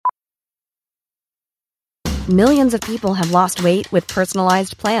Millions of people have lost weight with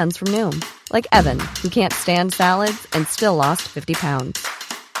personalized plans from Noom. Like Evan, who can't stand salads and still lost 50 pounds.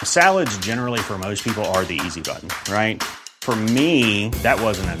 Salads generally for most people are the easy button, right? For me, that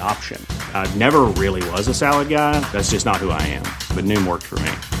wasn't an option. I never really was a salad guy. That's just not who I am. But Noom worked for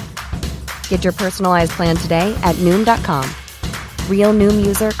me. Get your personalized plan today at Noom.com. Real Noom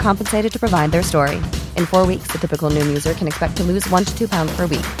user compensated to provide their story. In 4 weeks, the typical Noom user can expect to lose 1 to 2 pounds per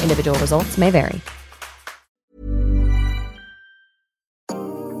week. Individual results may vary.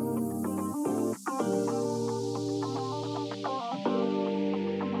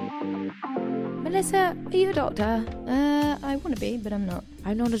 Melissa, are you a doctor? I want to be, but I'm not.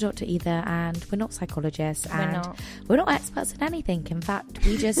 I'm not a doctor either, and we're not psychologists, and We're not. we're not experts in anything. In fact,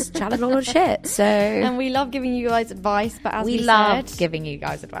 we just chat a lot of shit. So, And we love giving you guys advice, but as we love said, giving you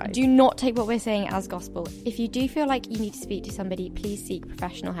guys advice. do not take what we're saying as gospel. If you do feel like you need to speak to somebody, please seek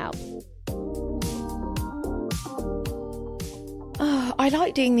professional help. Oh, I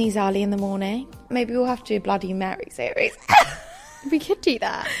like doing these early in the morning. Maybe we'll have to do a Bloody Mary series. We could do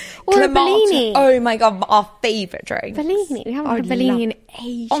that. Or a Clamato. Bellini. Oh my god, our favourite drink. Bellini. We haven't had a Bellini in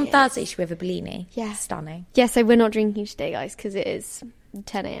ages. On Thursday, should we have a Bellini? Yeah. Stunning. Yeah, so we're not drinking today, guys, because it is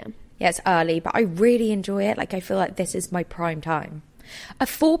 10 a.m. Yeah, it's early, but I really enjoy it. Like, I feel like this is my prime time. At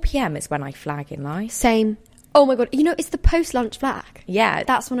 4 p.m. is when I flag in life. Same. Oh my god, you know, it's the post-lunch flag. Yeah.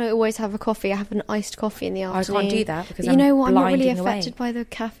 That's when I always have a coffee. I have an iced coffee in the afternoon. I can't do that because you know what? I'm not really blinding away. affected by the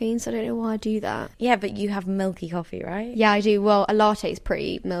caffeine, so I don't know why I do that. Yeah, but you have milky coffee, right? Yeah, I do. Well, a latte is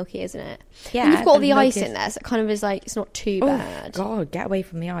pretty milky, isn't it? Yeah, And you've got all and the milk ice is- in there, so it kind of is like, it's not too Oh, bad. God, get away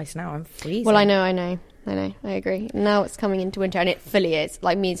from the ice now. I'm freezing. Well, I know. I agree. Now it's coming into winter, and it fully is.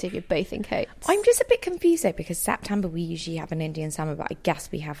 Like, me and Sophie are both in coats. I'm just a bit confused though, because September we usually have an Indian summer, but I guess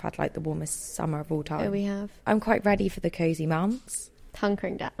we have had like the warmest summer of all time. Oh, we have. I'm quite ready for the cozy months.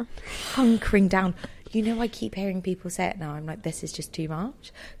 Hunkering down. Hunkering down. You know, I keep hearing people say it now. I'm like, this is just too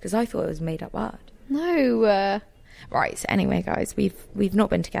much, because I thought it was a made up word. No. Right. So anyway, guys, we've not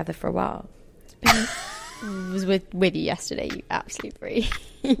been together for a while. Was with you yesterday, you absolute free.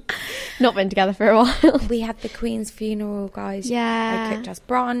 Not been together for a while. We had the Queen's funeral, guys. Yeah. I cooked us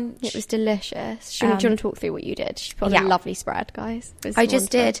brunch. It was delicious. Do you want to talk through what you did? She put on yeah. a lovely spread, guys. It was I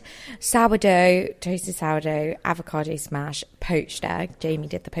just wonderful. did sourdough, toasted sourdough, avocado smash, poached egg. Jamie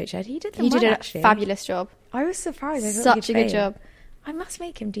did the poached egg. He did them You well, did a actually. fabulous job. I was surprised. I thought Such he'd a good fail. job. I must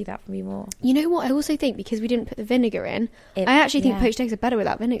make him do that for me more. You know what? I also think because we didn't put the vinegar in, It- I actually think yeah. poached eggs are better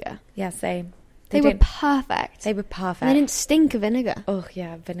without vinegar. Yeah, same. They were didn't- perfect. They were perfect. And they didn't stink of vinegar. Oh,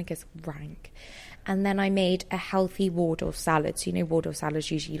 yeah, vinegar's rank. And then I made a healthy Waldorf salad. So, you know, Waldorf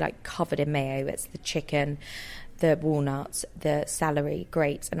salad's usually like covered in mayo. It's the chicken, the walnuts, the celery,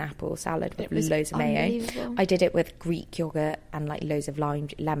 grapes, and apple salad with It was loads of mayo. unbelievable. I did it with Greek yogurt and like loads of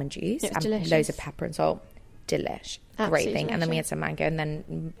lemon juice. It was and delicious. loads of pepper and salt. Delish. Great Absolutely thing. And then we had delicious. some mango and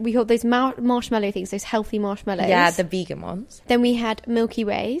then, We got those marshmallow things, those healthy marshmallows. yeah, the vegan ones. Then we had Milky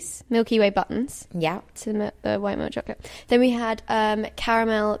Way buttons. Yeah. To the white milk chocolate. Then we had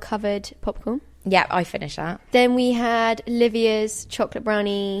caramel covered popcorn. Yeah, I finished that. Then we had Livia's chocolate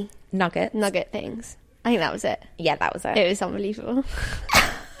brownie Nuggets. nugget things. I think that was it. Yeah, that was it. It was unbelievable.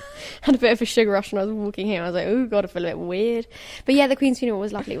 Had a bit of a sugar rush when I was walking here. I was like, oh god, I feel a bit weird. But yeah, the Queen's funeral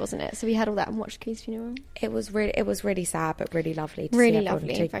was lovely, wasn't it? So we had all that and watched the Queen's funeral. It was really sad, but really lovely. To Really see everyone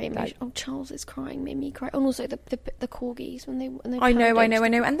lovely, take, very like, emotional. Oh, Charles is crying, made me cry. And also the corgis when they I know,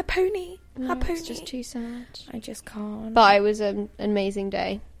 paraded. and the pony. No, Her pony. it's just too sad. I just can't. But it was an amazing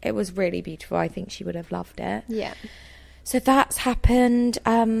day. It was really beautiful. I think she would have loved it. Yeah. So that's happened.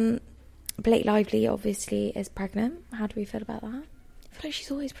 Blake Lively obviously is pregnant. How do we feel about that? I feel like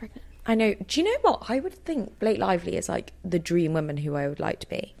she's always pregnant. I know. Do you know what? I would think Blake Lively is like the dream woman who I would like to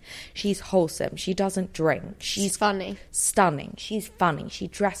be. She's wholesome. She doesn't drink. She's funny. Stunning. She's funny. She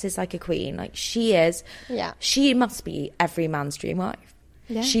dresses like a queen. Like she is. Yeah. She must be every man's dream wife.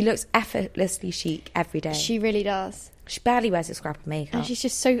 Yeah. She looks effortlessly chic every day. She really does. She barely wears a scrap of makeup. And she's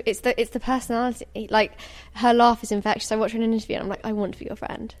just so it's the personality. Like her laugh is infectious. I watch her in an interview and I'm like, I want to be your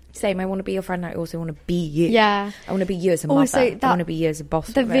friend. Same. I want to be your friend. I also want to be you. Yeah. I want to be you as a mother. Also, I want to be you as a boss.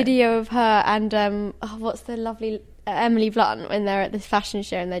 The of it. video of her and what's the lovely Emily Blunt when they're at this fashion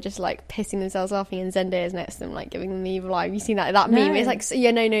show and they're just like pissing themselves laughing and Zendaya's next to them like giving them the evil eye. Have you seen that meme? No. It's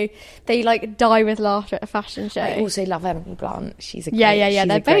like no, they like die with laughter at a fashion show. I also love Emily Blunt. She's a great, yeah. She's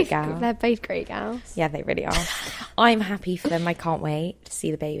They're a great both gal. they're both great gals. Yeah, they really are. I'm happy for them. I can't wait to see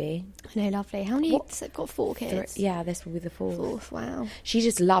the baby. I know, lovely. How many? They've got 4 kids. Yeah, this will be the fourth. Fourth. Wow. She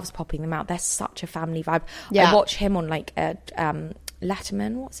just loves popping them out. They're such a family vibe. Yeah. I watch him on like a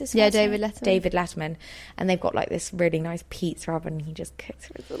Letterman. What's his Yeah, first name? David Letterman. David Letterman, and they've got like this really nice pizza oven. And he just cooks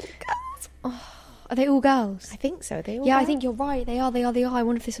for his little girls. Are they all girls? I think so. Are they all Yeah, I girls? think you're right. They are. I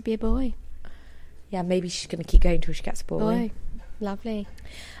wonder if this will be a boy. Yeah, maybe she's going to keep going until she gets a boy. Lovely.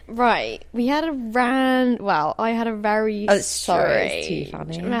 Right, we had I had a very too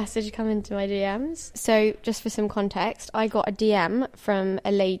funny message come into my DMs. So, just for some context, I got a DM from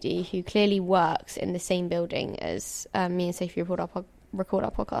a lady who clearly works in the same building as me and Sophie record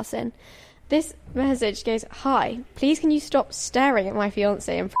our podcast in. This message goes, "Hi, please can you stop staring at my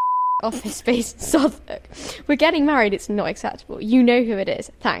fiance and office space in Southwark? We're getting married, it's not acceptable. You know who it is.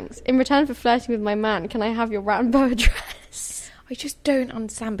 Thanks. In return for flirting with my man, can I have your Rambo address?" I just don't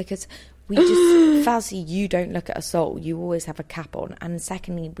understand, because we just, firstly, you don't look at a soul. You always have a cap on. And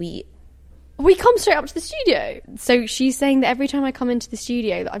secondly, we come straight up to the studio. So she's saying that every time I come into the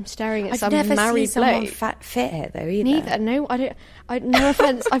studio that I'm staring at some married bloke. Fit here, though, either. Neither. No, I don't. No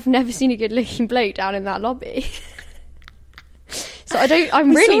offence, I've never seen a good-looking bloke down in that lobby. So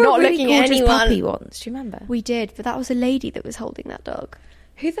I'm really not looking at anyone. Puppy once, do you remember? We did, but that was a lady that was holding that dog.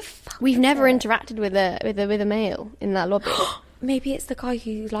 Who the fuck? We've never interacted with a male in that lobby. Maybe it's the guy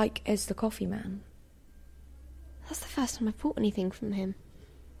who, like, is the coffee man. That's the first time I've bought anything from him.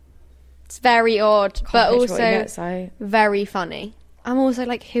 It's very odd, but also very funny. I'm also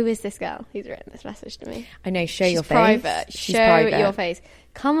like, who is this girl who's written this message to me? I know, show She's your private. face. She's private. Show your face.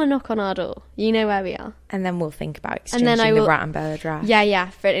 Come and knock on our door. You know where we are. And then we'll think about exchanging the Rambo address. Yeah,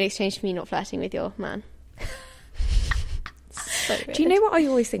 for in exchange for me not flirting with your man. So do you know what I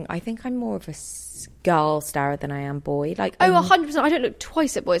always think? I think I'm more of a girl starer than I am boy. Like, 100%. I don't look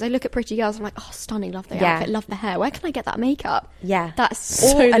twice at boys. I look at pretty girls. I'm like, oh, stunning. Love their outfit. Love the hair. Where can I get that makeup? Yeah, that's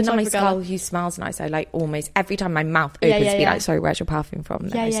so. Or a nice girl who smells nice. I like almost every time my mouth opens to be like, sorry, where's your perfume from?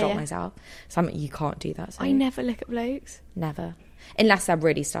 Then I stop myself. Something you can't do that. So. I never look at blokes. Never, unless they're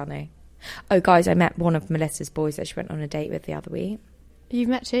really stunning. Oh, guys, I met one of Melissa's boys that she went on a date with the other week. You've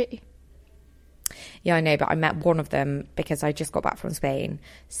met two? Yeah, I know, but I met one of them because I just got back from Spain,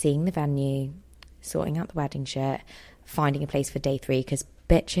 seeing the venue, sorting out the wedding shirt, finding a place for day 3, because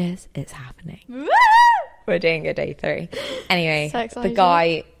bitches, it's happening. We're doing a day 3. Anyway, so the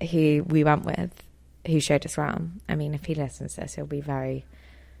guy who we went with, who showed us around, I mean, if he listens to this, he'll be very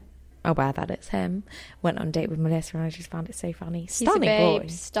aware that it's him, went on a date with Melissa, and I just found it so funny. Stunning boy.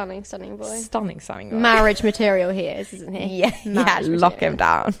 Stunning boy. Stunning boy. Marriage material he is, isn't he? Yeah, lock him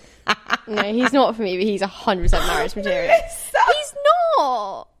down. No, he's not for me, but he's 100% marriage material. He's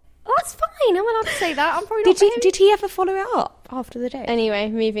not. That's fine. I'm allowed to say that. I'm probably not. Did he ever follow it up after the date? Anyway,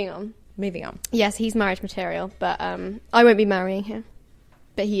 moving on. Yes, he's marriage material, but I won't be marrying him.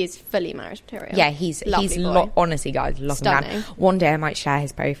 But he is fully marriage material. Yeah, he's honestly, guys, lock him down. One day I might share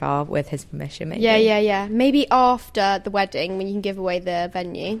his profile with his permission. Maybe. Yeah. Maybe after the wedding, when you can give away the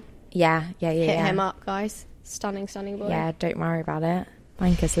venue. Yeah. Hit him up, guys. Stunning boy. Yeah, don't worry about it.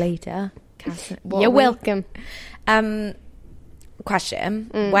 Thank us later. You're welcome.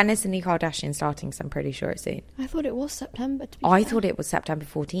 Question: when is the new Kardashian starting? Because I'm pretty sure it's soon. I thought it was September. I thought it was September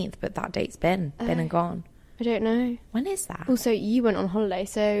 14th, but that date's been and gone. I don't know. When is that? Also, you went on holiday,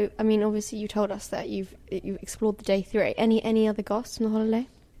 so I mean, obviously, you told us that you've explored the day 3. Any other goss on the holiday?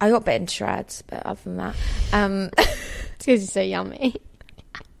 I got bit in shreds, but other than that, it's because it's so yummy.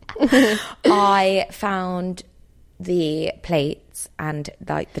 I found the plates and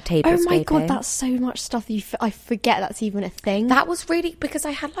like the tablescaping. Oh my god, that's so much stuff. I forget that's even a thing. That was really because I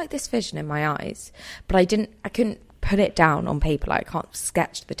had like this vision in my eyes, but I couldn't put it down on paper. Like, I can't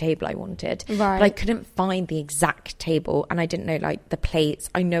sketch the table I wanted, right? But I couldn't find the exact table, and I didn't know like the plates.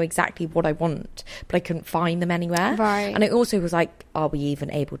 I know exactly what I want, but I couldn't find them anywhere, right? And it also was like, are we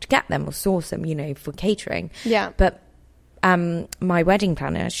even able to get them or source them, for catering? Yeah. But my wedding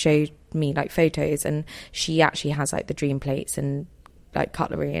planner showed me like photos, and she actually has like the dream plates and like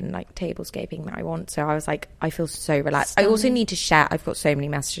cutlery and like tablescaping that I want. So I was like, I feel so relaxed. I also need to share. I've got so many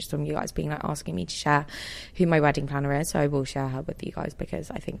messages from you guys being like asking me to share who my wedding planner is, so I will share her with you guys,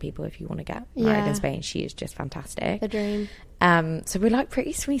 because I think people, if you want to get married in Spain, she is just fantastic. The dream. So we're like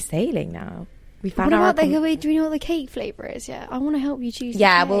pretty smooth sailing now. We found what about do we know what the cake flavour is yet? I want to help you choose.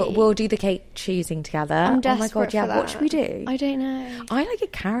 Yeah, we'll do the cake choosing together. I'm desperate oh my god, yeah. For that. What should we do? I don't know. I like a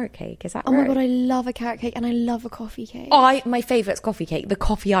carrot cake. Is that Oh my god, I love a carrot cake and I love a coffee cake. My favourite's coffee cake. The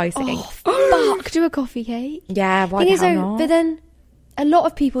coffee icing. Oh fuck, do a coffee cake. Yeah, why the hell not? But then a lot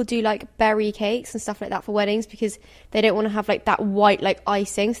of people do like berry cakes and stuff like that for weddings, because they don't want to have like that white like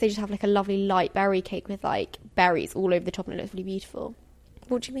icing, so they just have like a lovely light berry cake with like berries all over the top, and it looks really beautiful.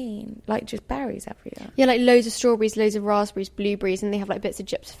 What do you mean? Like just berries everywhere? Yeah, like loads of strawberries, loads of raspberries, blueberries, and they have like bits of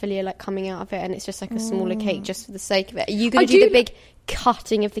gypsophilia like coming out of it, and it's just like a smaller cake just for the sake of it. Are you going to do the big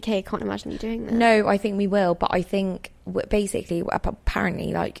cutting of the cake? I can't imagine you doing that. No, I think we will, but I think basically,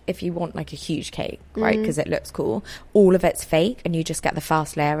 apparently, like, if you want like a huge cake, right, because it looks cool, all of it's fake, and you just get the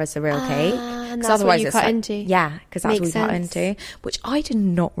first layer as the real cake. And that's what you cut into. Yeah, because that's what we cut Makes into, which I did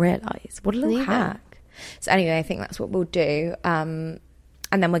not realise. What a little hack. So anyway, I think that's what we'll do. And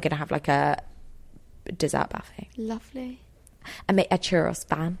then we're going to have like a dessert buffet. Lovely. And make a churros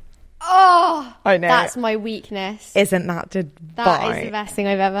fan. Oh, I know. That's my weakness. Isn't that divine? That is the best thing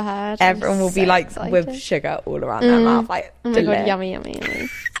I've ever heard. Everyone will be like excited. with sugar all around their mouth. Like, oh my God, yummy, yummy, yummy.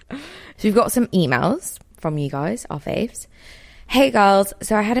 So we've got some emails from you guys, our faves. Hey girls,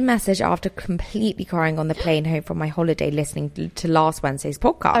 so I had a message after completely crying on the plane home from my holiday listening to last Wednesday's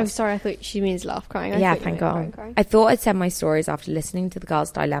podcast. I'm sorry, I thought she means laugh crying. Yeah, thank God. Crying. I thought I'd send my stories after listening to the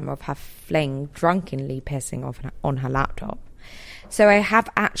girl's dilemma of her fling drunkenly pissing off on her laptop. So I have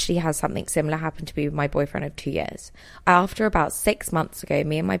actually had something similar happen to me with my boyfriend of 2 years. After about 6 months ago,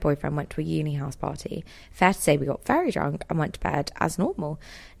 me and my boyfriend went to a uni house party. Fair to say we got very drunk and went to bed as normal.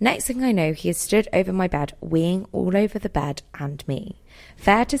 Next thing I know, he has stood over my bed, weeing all over the bed and me.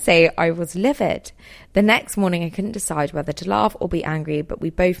 Fair to say I was livid. The next morning I couldn't decide whether to laugh or be angry, but we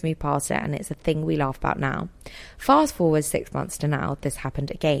both moved past it and it's a thing we laugh about now. Fast forward 6 months to now, this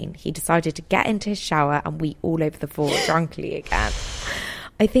happened again. He decided to get into his shower and wee all over the floor drunkenly again.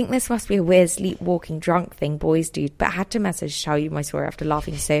 I think this must be a weird sleepwalking drunk thing boys do, but I had to message to tell you my story after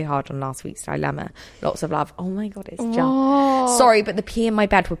laughing so hard on last week's dilemma. Lots of love. Oh my God, it's just... Sorry, but the pee in my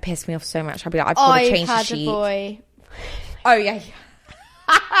bed would piss me off so much. I'd be like, I've got to change the sheet. Oh, yeah.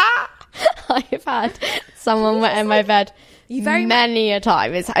 I've had someone wet in my bed many a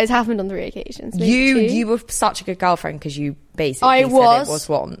time. It's happened on 3 occasions. You were such a good girlfriend because you basically said it was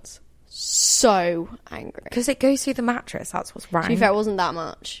once. So angry because it goes through the mattress. That's what's right. To be fair, it wasn't that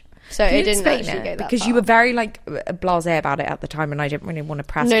much, so it didn't actually go that because far. You were very like blasé about it at the time, and I didn't really want to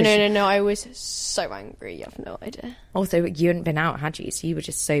press. No. I was so angry. You have no idea. Also, you hadn't been out, had you? So you were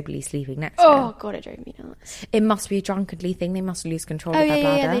just soberly sleeping next to him. Oh God, it drove me nuts. It must be a drunkenly thing. They must lose control of their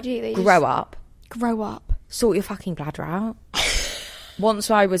bladder. Yeah, they do. They grow up. Sort your fucking bladder out.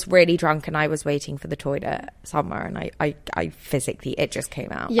 Once I was really drunk and I was waiting for the toilet somewhere, and I physically, it just came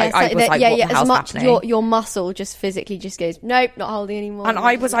out. Yes, I was like, what the hell's happening? Your muscle just physically just goes, nope, not holding anymore. And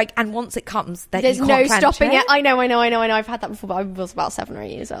I was like, and once it comes, then there's you can't no stopping it. I know. I've had that before, but I was about 7 or 8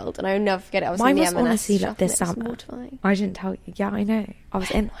 years old, and I'll never forget it. I was Mine in the was M&S honestly like this shop, summer. mortifying. I didn't tell you. Yeah, I know. I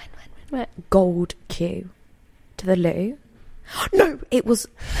was in When? gold queue to the loo. No, it was.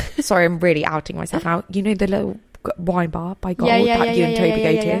 Sorry, I'm really outing myself now. You know the little wine bar by Gold that you and Toby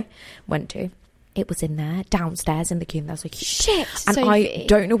go to? Went to. It was in there, downstairs in the queue, and there was like, shit, and Sophie. I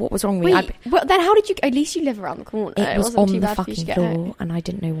don't know what was wrong with me. Well, then how did you, at least you live around the corner. It was wasn't on too the bad for you fucking to get floor, home. and I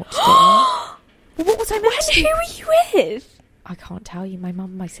didn't know what to do. What was I meant to do? Who were you with? I can't tell you. My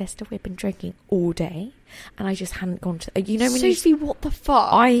mum and my sister, we've been drinking all day, and I just hadn't gone to... You know when Sophie, what the fuck?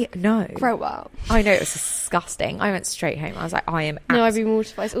 I know. Grow up. I know, it was disgusting. I went straight home. I was like, I am... No, I'd be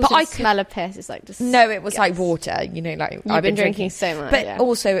mortified. Also, the smell of piss is like... No, it was like water, you know, like... You've been drinking so much, but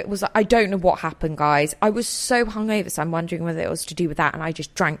also, it was like, I don't know what happened, guys. I was so hungover, so I'm wondering whether it was to do with that, and I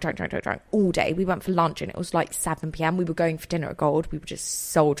just drank all day. We went for lunch, and it was like 7 p.m. We were going for dinner at Gold. We were just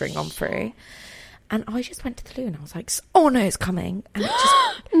soldiering on through. And I just went to the loo and I was like, oh no, it's coming. And it just...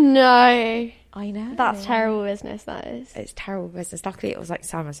 No. I know. That's terrible business, that is. It's terrible business. Luckily, it was like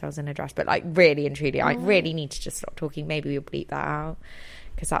summer, so I was in a dress. But like really and truly, I really need to just stop talking. Maybe we'll bleep that out.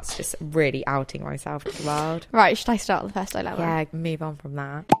 Because that's just really outing myself to the world. Right, should I start the first dilemma? Yeah, move on from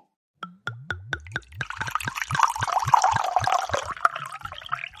that.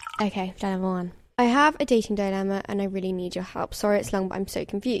 Okay, dilemma 1. I have a dating dilemma and I really need your help. Sorry it's long, but I'm so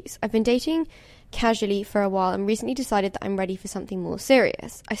confused. I've been dating casually for a while and recently decided that I'm ready for something more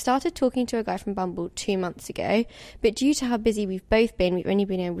serious. I started talking to a guy from Bumble 2 months ago, but due to how busy we've both been, we've only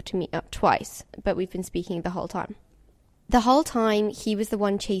been able to meet up twice, but we've been speaking the whole time. The whole time, he was the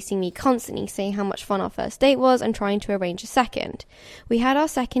one chasing me constantly, saying how much fun our first date was and trying to arrange a second. We had our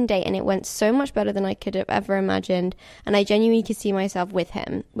second date and it went so much better than I could have ever imagined, and I genuinely could see myself with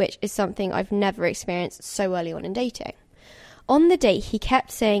him, which is something I've never experienced so early on in dating. On the date, he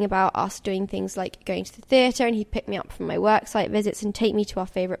kept saying about us doing things like going to the theatre, and he'd pick me up from my work site visits and take me to our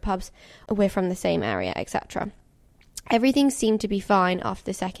favourite pubs. We're from the same area, etc. Everything seemed to be fine after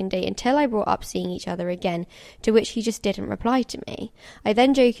the second date until I brought up seeing each other again, to which he just didn't reply to me. I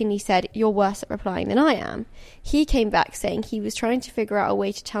then jokingly said, "You're worse at replying than I am." He came back saying he was trying to figure out a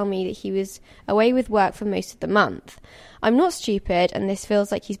way to tell me that he was away with work for most of the month. I'm not stupid, and this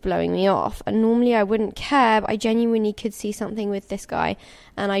feels like he's blowing me off, and normally I wouldn't care, but I genuinely could see something with this guy,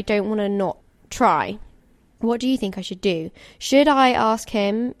 and I don't want to not try. What do you think I should do? Should I ask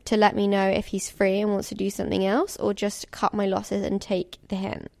him to let me know if he's free and wants to do something else, or just cut my losses and take the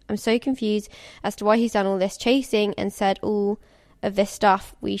hint? I'm so confused as to why he's done all this chasing and said all of this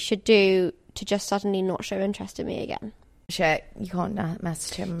stuff we should do to just suddenly not show interest in me again. Shit, you can't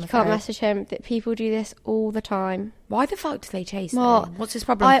message him. You can't message him. That people do this all the time. Why the fuck do they chase him? What's his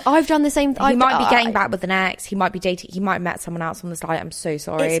problem? I've done the same. He might be getting back with an ex. He might be dating. He might have met someone else on the site. I'm so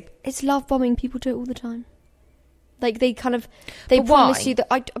sorry. It's love bombing. People do it all the time. Like they promise you that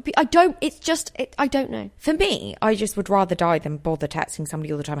I don't. It's just I don't know. For me, I just would rather die than bother texting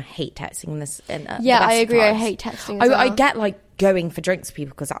somebody all the time. I hate texting this. I agree. I hate texting. I get like going for drinks with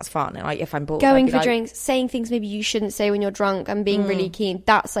people because that's fun. And like if I'm bored, going for drinks, saying things maybe you shouldn't say when you're drunk, and being really keen.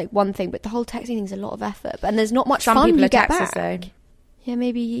 That's like one thing. But the whole texting thing is a lot of effort. And there's not much fun you get back. Though. Yeah,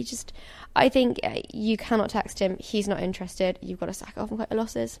 maybe he just. I think you cannot text him. He's not interested. You've got to sack off and cut your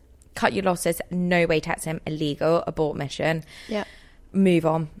losses. Cut your losses. No way text him. Illegal. Abort mission. Yeah. Move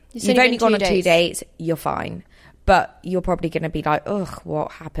on. You've only gone on 2 dates. You're fine. But you're probably going to be like, ugh,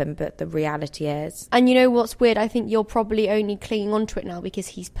 what happened? But the reality is... And you know what's weird? I think you're probably only clinging on to it now because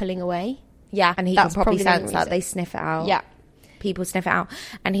he's pulling away. Yeah. And he can probably sense that. They sniff it out. Yeah. People sniff it out.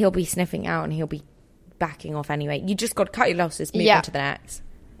 And he'll be sniffing out and he'll be backing off anyway. You just got to cut your losses. Move on to the next.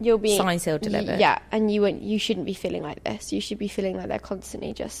 You'll be signed, sealed, delivered. Yeah, and you shouldn't be feeling like this. You should be feeling like they're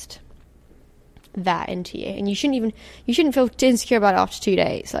constantly just that into you, and you shouldn't feel insecure about it after 2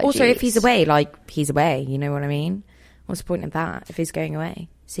 days. Like, also, if he's away, like he's away. You know what I mean? What's the point of that if he's going away?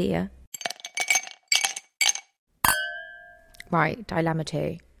 See ya. Right, dilemma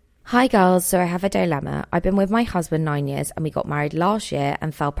 2. Hi girls, so I have a dilemma. I've been with my husband 9 years and we got married last year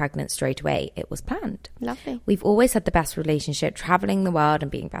and fell pregnant straight away. It was planned. Lovely. We've always had the best relationship, travelling the world and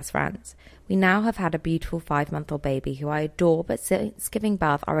being best friends. We now have had a beautiful 5-month-old baby who I adore, but since giving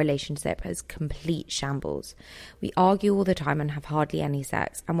birth, our relationship is complete shambles. We argue all the time and have hardly any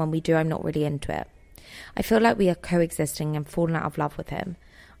sex, and when we do, I'm not really into it. I feel like we are coexisting and falling out of love with him.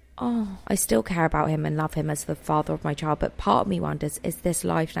 Oh, I still care about him and love him as the father of my child, but part of me wonders, is this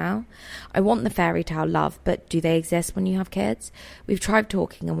life now? I want the fairy tale love, but do they exist when you have kids? We've tried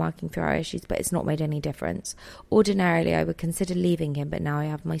talking and working through our issues, but it's not made any difference. Ordinarily, I would consider leaving him, but now I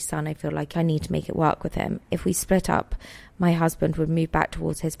have my son, I feel like I need to make it work with him. If we split up, my husband would move back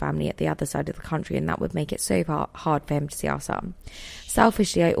towards his family at the other side of the country, and that would make it so hard for him to see our son.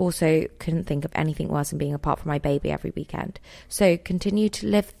 Selfishly, I also couldn't think of anything worse than being apart from my baby every weekend. So, continue to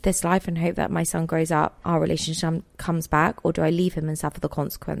live this life and hope that my son grows up, our relationship comes back, or do I leave him and suffer the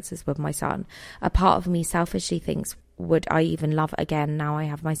consequences with my son? A part of me selfishly thinks, would I even love again now I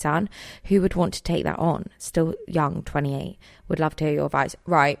have my son? Who would want to take that on? Still young, 28. Would love to hear your advice.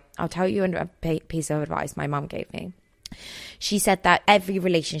 Right, I'll tell you a piece of advice my mum gave me. She said that every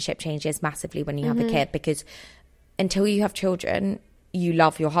relationship changes massively when you have a kid, because until you have children, you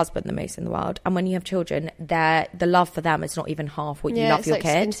love your husband the most in the world, and when you have children, the love for them is not even half what you love your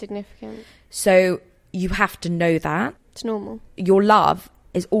kid. It's insignificant. So you have to know that it's normal. Your love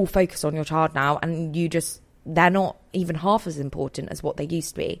is all focused on your child now, and they're not even half as important as what they used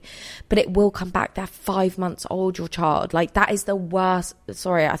to be. But it will come back. They're 5 months old, your child. Like, that is the worst.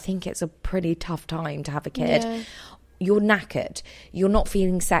 Sorry, I think it's a pretty tough time to have a kid. Yeah. You're knackered, you're not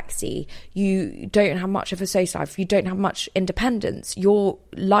feeling sexy, you don't have much of a social life, you don't have much independence, your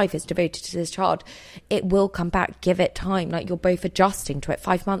life is devoted to this child. It will come back. Give it time. Like, you're both adjusting to it.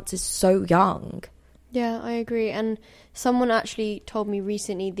 5 months is so young. Yeah, I agree. And someone actually told me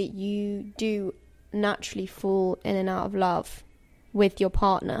recently that you do naturally fall in and out of love with your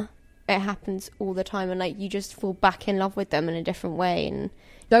partner. It happens all the time, and like, you just fall back in love with them in a different way. And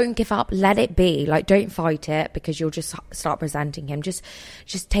don't give up. Let it be. Like, don't fight it, because you'll just start resenting him. Just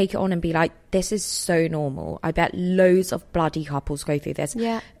take it on and be like, this is so normal. I bet loads of bloody couples go through this.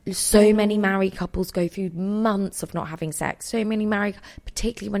 Yeah. So many married couples go through months of not having sex. So many married,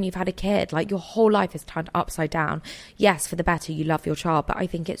 particularly when you've had a kid, like, your whole life is turned upside down. Yes, for the better, you love your child, but I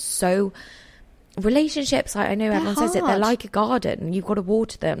think it's so... Relationships, I know everyone says it, they're like a garden. You've got to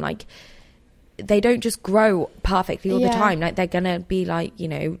water them. Like, they don't just grow perfectly all the time. Like, they're gonna be like,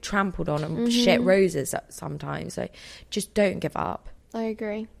 trampled on and shit roses sometimes. So just don't give up. I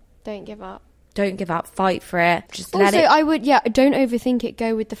agree. Don't give up. Don't give up. Fight for it. Just also, let it. I would, don't overthink it.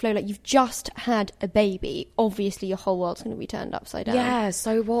 Go with the flow. Like, you've just had a baby. Obviously, your whole world's going to be turned upside down. Yeah.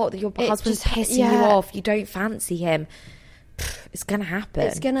 So what? Your husband's pissing you off. You don't fancy him. It's gonna happen.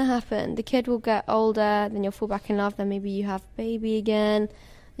 It's gonna happen. The kid will get older, then you'll fall back in love, then maybe you have a baby again,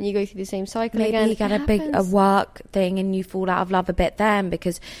 and you go through the same cycle again. Maybe you get a work thing and you fall out of love a bit then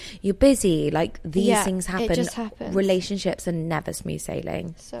because you're busy. Like, these things happen. It just happens. Relationships are never smooth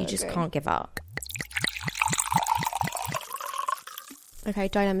sailing. So you just can't give up. Okay,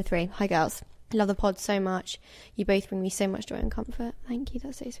 dilemma 3. Hi, girls. I love the pod so much. You both bring me so much joy and comfort. Thank you,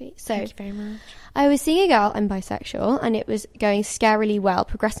 that's so sweet. So, Thank you very much. I was seeing a girl, I'm bisexual, and it was going scarily well,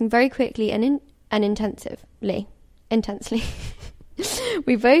 progressing very quickly and intensely.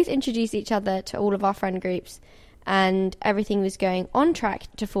 We both introduced each other to all of our friend groups, and everything was going on track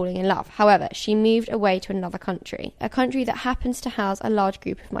to falling in love. However, she moved away to another country, a country that happens to house a large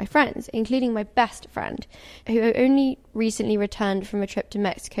group of my friends, including my best friend, who only recently returned from a trip to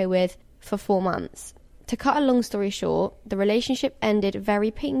Mexico with for 4 months. To cut a long story short, the relationship ended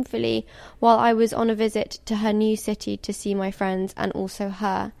very painfully while I was on a visit to her new city to see my friends and also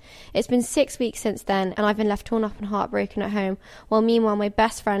her. It's been 6 weeks since then, and I've been left torn up and heartbroken at home, while meanwhile my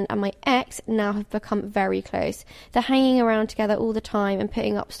best friend and my ex now have become very close. They're hanging around together all the time and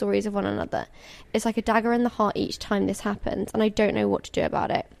putting up stories of one another. It's like a dagger in the heart each time this happens, and I don't know what to do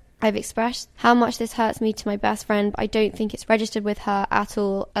about it. I've expressed how much this hurts me to my best friend, but I don't think it's registered with her at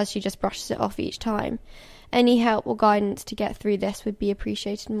all, as she just brushes it off each time. Any help or guidance to get through this would be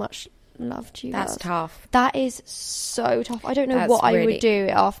appreciated. Much love to you. That's girls. tough. That is so tough. I don't know what I would do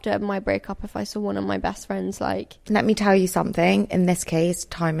after my breakup if I saw one of my best friends like... Let me tell you something. In this case,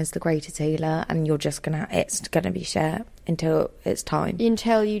 time is the greatest healer, and you're just it's gonna be shit until it's time.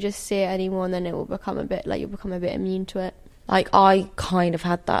 Until you just see it anymore, and then it will become a bit, like, you'll become a bit immune to it. Like, I kind of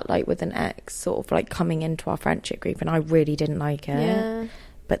had that, like, with an ex, sort of, like, coming into our friendship group, and I really didn't like it. Yeah.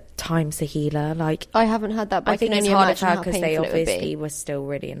 But time's the healer. Like, I haven't had that, but I think it's harder for her because they obviously were still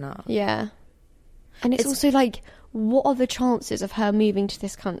really in love. Yeah. And it's also, like, what are the chances of her moving to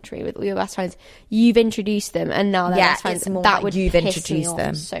this country with all your best friends? You've introduced them, and now they're best friends. It's more that like would you've piss introduced me them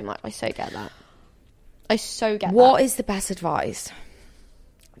off so much. I so get that. I so get that. What is the best advice?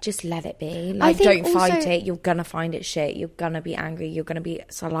 Just let it be. Like, don't fight it. You're gonna find it shit. You're gonna be angry. You're gonna be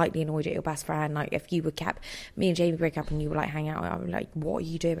slightly annoyed at your best friend. Like, if you were me and Jamie break up and you were like hang out, I would be like, what are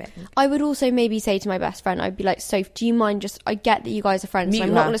you doing? I would also maybe say to my best friend, I'd be like, Soph, do you mind just, I get that you guys are friends, so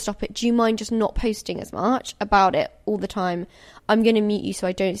I'm not gonna stop it. Do you mind just not posting as much about it all the time? I'm gonna mute you so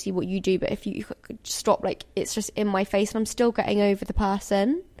I don't see what you do, but if you could stop, like, it's just in my face and I'm still getting over the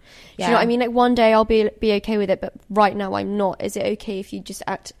person. Yeah. Do you know what I mean? Like, one day I'll be okay with it, but right now I'm not. Is it okay if you just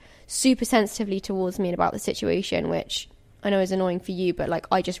act super sensitively towards me about the situation, which I know is annoying for you, but, like,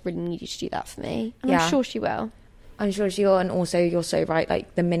 I just really need you to do that for me. And I'm sure she will. I'm sure she will. And also, you're so right.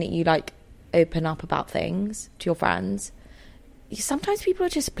 Like, the minute you, like, open up about things to your friends, sometimes people are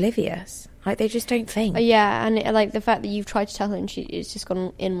just oblivious. Like, they just don't think. Yeah, and like the fact that you've tried to tell her and it's just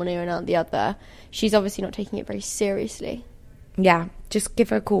gone in one ear and out the other, she's obviously not taking it very seriously. Yeah, just give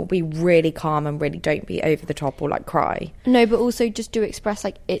her a call. Be really calm and really don't be over the top or, like, cry. No, but also just do express,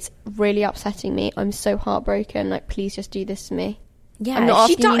 like, it's really upsetting me. I'm so heartbroken. Like, please just do this to me. Yeah, I'm not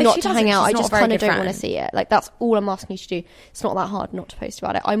asking you not to hang out. I just kind of don't want to see it. Like, that's all I'm asking you to do. It's not that hard not to post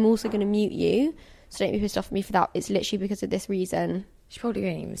about it. I'm also going to mute you, so don't be pissed off at me for that. It's literally because of this reason. She probably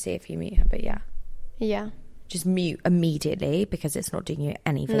won't even see if you mute her, but yeah. Yeah. Just mute immediately because it's not doing you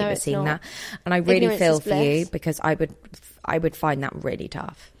any favour, no, seeing not. that. And I really feel for you because I would find that really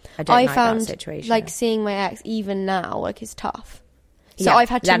tough. I found that situation. Like, seeing my ex even now, like, is tough. So yeah, I've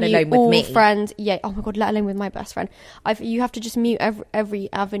had to mute all friends. Yeah. Oh my God, let alone with my best friend. You have to just mute every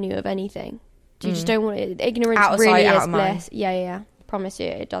avenue of anything. You just don't want it. Ignorance really is bliss. Yeah. Promise you,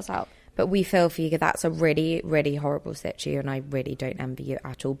 it does help. But we feel for you. That's a really, really horrible situation, and I really don't envy you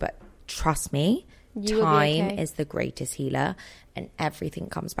at all. But trust me, time is the greatest healer, and everything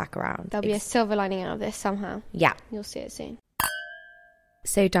comes back around. There'll be a silver lining out of this somehow. Yeah. You'll see it soon.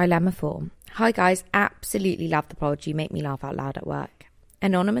 So, dilemma 4. Hi guys, absolutely love the pod. You make me laugh out loud at work.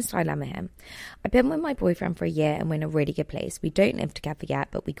 Anonymous dilemma here. I've been with my boyfriend for a year and we're in a really good place. We don't live together yet,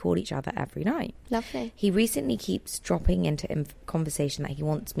 but we call each other every night. Lovely. He recently keeps dropping into conversation that he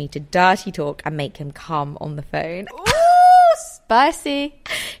wants me to dirty talk and make him come on the phone. Ooh, spicy.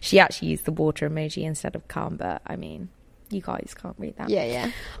 She actually used the water emoji instead of come, but I mean, you guys can't read that.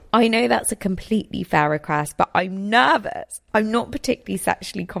 Yeah. I know that's a completely fair request, but I'm nervous. I'm not particularly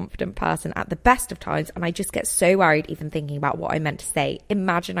sexually confident person at the best of times, and I just get so worried even thinking about what I meant to say.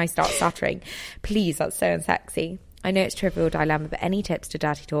 Imagine I start stuttering. Please, that's so unsexy. I know it's trivial dilemma, but any tips to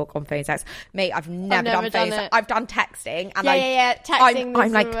dirty talk on phone sex? Mate, I've never done phone sex. I've done texting. And texting.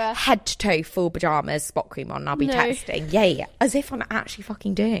 I'm like head to toe, full pajamas, spot cream on, and I'll be texting. Yeah. As if I'm actually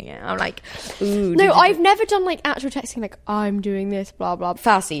fucking doing it. I'm like, ooh. No, I've never done, like, actual texting, like, I'm doing this, blah, blah.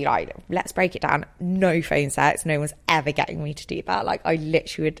 Firstly, like, let's break it down. No phone sex. No one's ever getting me to do that. Like, I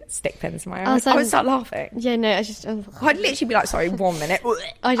literally would stick pins in my eyes. I would start laughing. Yeah, no, I just... I'd literally be like, sorry, 1 minute.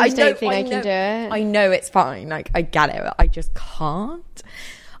 I just don't think I can do it. I know it's fine. Like, I get it, but I just can't.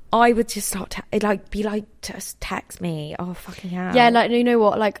 I would just start just text me. Oh, fucking hell. Yeah, like, you know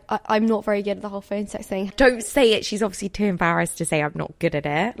what? Like, I'm not very good at the whole phone sex thing. Don't say it. She's obviously too embarrassed to say I'm not good at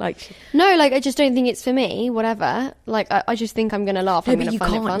it. Like, no, like, I just don't think it's for me. Whatever. Like, I just think I'm gonna laugh. no, I'm but gonna you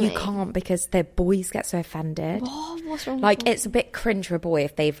find it funny. can't. You can't because the boys get so offended. Oh, what's wrong? Like, with it's a bit cringe for a boy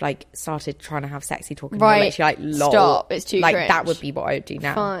if they've like started trying to have sexy talk and Right. you're literally like, lol. Stop. It's too like cringe. that would be what I would do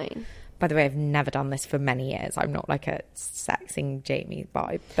now. Fine. By the way, I've never done this for many years. I'm not like a sexing Jamie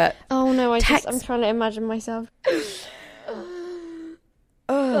vibe, but Oh no, I'm trying to imagine myself.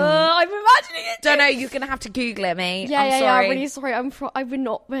 I'm imagining it. don't know. You're gonna have to Google it, mate. Yeah, I'm yeah, sorry. yeah. I'm really sorry.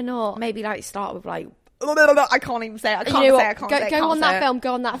 We're not. Maybe like start with like I can't even say it. I can't You know say it. I what? can't Go, say it. go can't on say that it. film.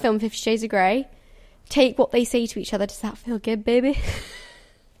 Go on that film. 50 Shades of Grey. Take what they say to each other. Does that feel good, baby?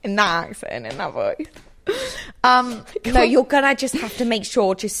 In that accent, in that voice. No, you're gonna just have to make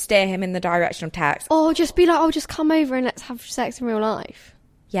sure to steer him in the direction of text. Or just be like, oh, just come over and let's have sex in real life.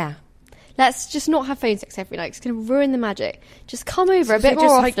 Yeah. Let's just not have phone sex every night. It's going to ruin the magic. Just come over a So bit just,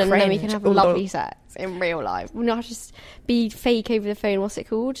 more like, often, and then we can cringe. have lovely sex in real life. We'll not just be fake over the phone. What's it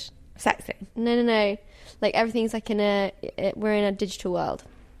called? Sexing. No. Like, everything's like we're in a digital world.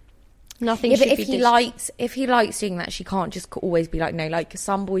 Nothing Yeah, should but be if he likes doing that, she can't just always be like, no. Like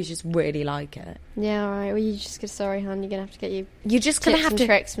some boys just really like it. Yeah, all right. Well, you just get sorry, hon. You're gonna have to get You're just gonna tips have and to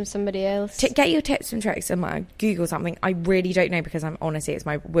tricks from somebody else. get your tips and tricks and like Google something. I really don't know because I'm honestly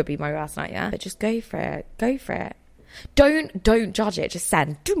would be my worst nightmare. But just go for it. Go for it. Don't judge it. Just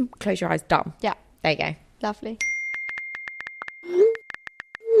send. Doom, close your eyes. Done. Yeah, There you go. lovely.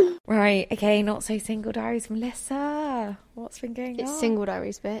 Right. Okay. Not so single diaries, Melissa. What's been going on? It's single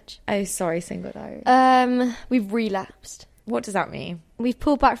diaries, bitch. Oh, sorry, single diaries. We've relapsed. What does that mean? We've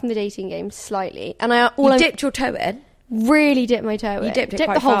pulled back from the dating game slightly, and You dipped your toe in. really dipped my toe in. You dipped it dipped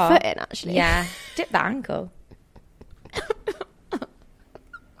quite the whole far. foot in, actually. Yeah. Dip the ankle.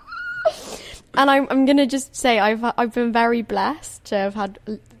 And I'm gonna just say I've been very blessed to have had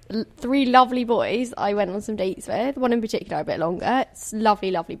 3 lovely boys I went on some dates with. One in particular a bit longer. It's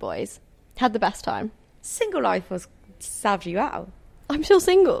lovely, lovely boys. Had the best time. Single life was served you out. I'm still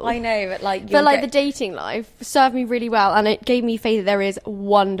single. I know, but like, the dating life served me really well, and it gave me faith that there is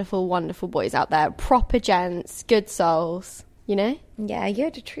wonderful, wonderful boys out there, proper gents, good souls. You know, yeah, you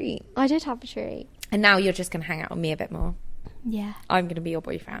had a treat, I did have a treat. and now you're just gonna hang out with me a bit more. Yeah, I'm gonna be your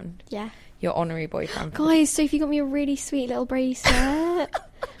boyfriend, yeah. your honorary boyfriend. Guys, Sophie got me a really sweet little bracelet.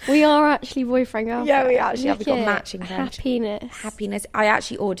 We are actually boyfriend girlfriend. Yeah, we actually have. Look We got it. matching friends. Happiness. I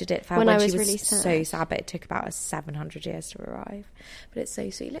actually ordered it for her When when I she was was really so sad. sad, but it took about 700 years to arrive. But it's so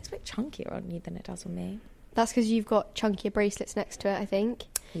sweet. It looks a bit chunkier on you than it does on me. That's because you've got chunkier bracelets next to it, I think.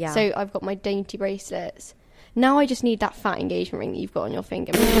 Yeah. So I've got my dainty bracelets. Now I just need that fat engagement ring that you've got on your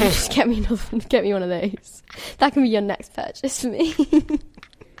finger. Maybe just get me one of those. That can be your next purchase for me.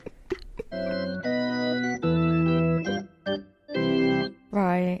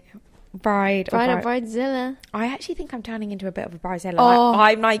 Right. Bride or Bridezilla. I actually think I'm turning into a bit of a bridezilla. Oh.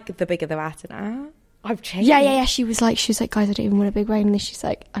 I'm like the bigger the better now. I've changed. Yeah. She was like, guys, I don't even want a big wedding. And then she's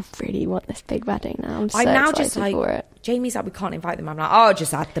like, I really want this big wedding now. I'm so now excited just like for it. Jamie's like, we can't invite them. I'm like, oh,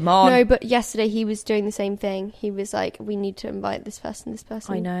 just add them on. No, but yesterday he was doing the same thing. He was like, we need to invite this person.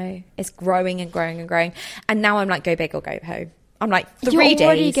 I know. It's growing and growing and growing. And now I'm like, go big or go home. I'm like, You're 3 days.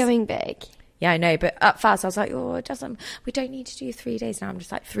 already going big. Yeah, I know. But at first I was like, oh, we don't need to do 3 days now. I'm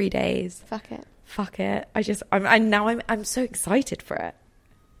just like, 3 days. Fuck it. I'm so excited for it.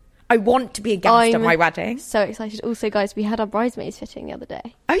 I want to be a guest at my wedding. So excited. Also, guys, we had our bridesmaids fitting the other day.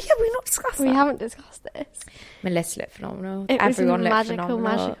 Oh yeah, we've not discussed that. We haven't discussed this. Melissa looked phenomenal. It Everyone was a looked phenomenal.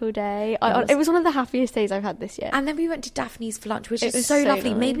 magical day. It was one of the happiest days I've had this year. And then we went to Daphne's for lunch, which It is was so so lovely.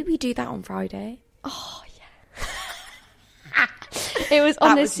 nice. Maybe we do that on Friday. Oh yeah. It was That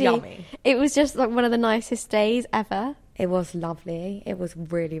was honestly, yummy. it was just like one of the nicest days ever. It was lovely. It was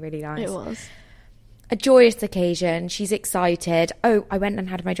really, really nice. It was. A joyous occasion. She's excited. Oh, I went and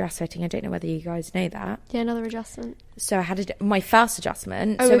had my dress fitting. I don't know whether you guys know that. Yeah, another adjustment. So I had my first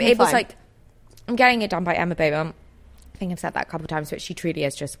adjustment. Oh, so okay, it was fine. like, I'm getting it done by Emma Bowman. I think I've said that a couple of times, but she truly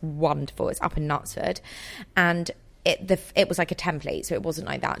is just wonderful. It's up in Knutsford. And it was like a template, so it wasn't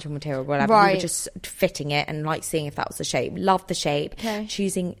like the actual material or whatever. We Right. were just fitting it and like seeing if that was the shape. Loved the shape. Okay.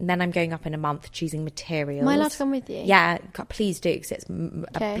 Then I'm going up in a month choosing materials. Am I allowed to come with you? Yeah, please do, because it's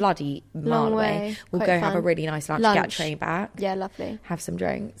Okay. a bloody Long mile away. way. We'll Quite go have a fun. really nice lunch, get a Lunch. train back. Yeah, lovely. Have some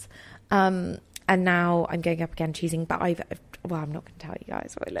drinks. And now I'm going up again choosing, but I'm not going to tell you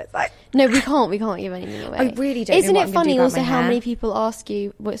guys what it looks like. No, we can't give anything away. I really don't know Isn't what it I'm gonna funny do about also my how hair. many people ask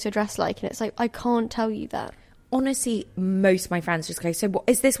you what's your dress like, and it's like, I can't tell you that. Honestly, most of my friends just go, so what,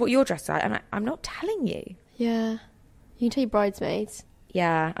 is this what your dress is like? And I'm not telling you. Yeah. You can tell your bridesmaids.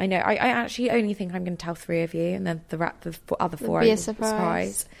 Yeah, I know. I actually only think I'm going to tell 3 of you, and then the other 4 Be a are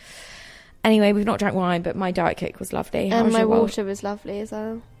surprise. Anyway, we've not drank wine, but my Diet Coke was lovely. How And was my your water was lovely as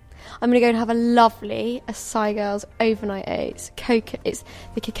well. I'm going to go and have a lovely Acai Girls overnight oats. It's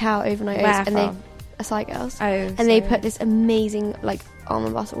the cacao overnight Where oats. from? Acai Girls. Oh, and they put this amazing, like,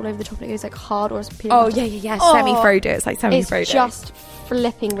 almond butter all over the top. And it goes, like, hard or it's peanut Oh, butter. yeah. Semi-Frodo. It's like semi-Frodo. It's just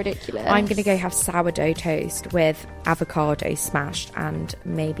flipping ridiculous. I'm going to go have sourdough toast with avocado smashed and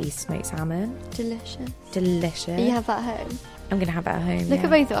maybe smoked salmon. Delicious. You have that at home? I'm going to have it at home. Look at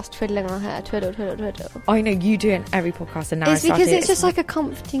both of us twiddling our hair. Twiddle, twiddle, twiddle. I know, you do it in every podcast, and now It's because it's just like a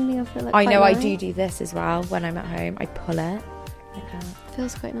comforting thing. I feel like I know, quite I nice. do this as well when I'm at home. I pull it like that.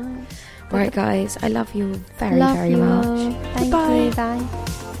 Feels quite nice. Right, guys, I love you very, Love very you much. all. Thank Goodbye. you.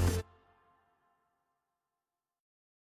 Bye.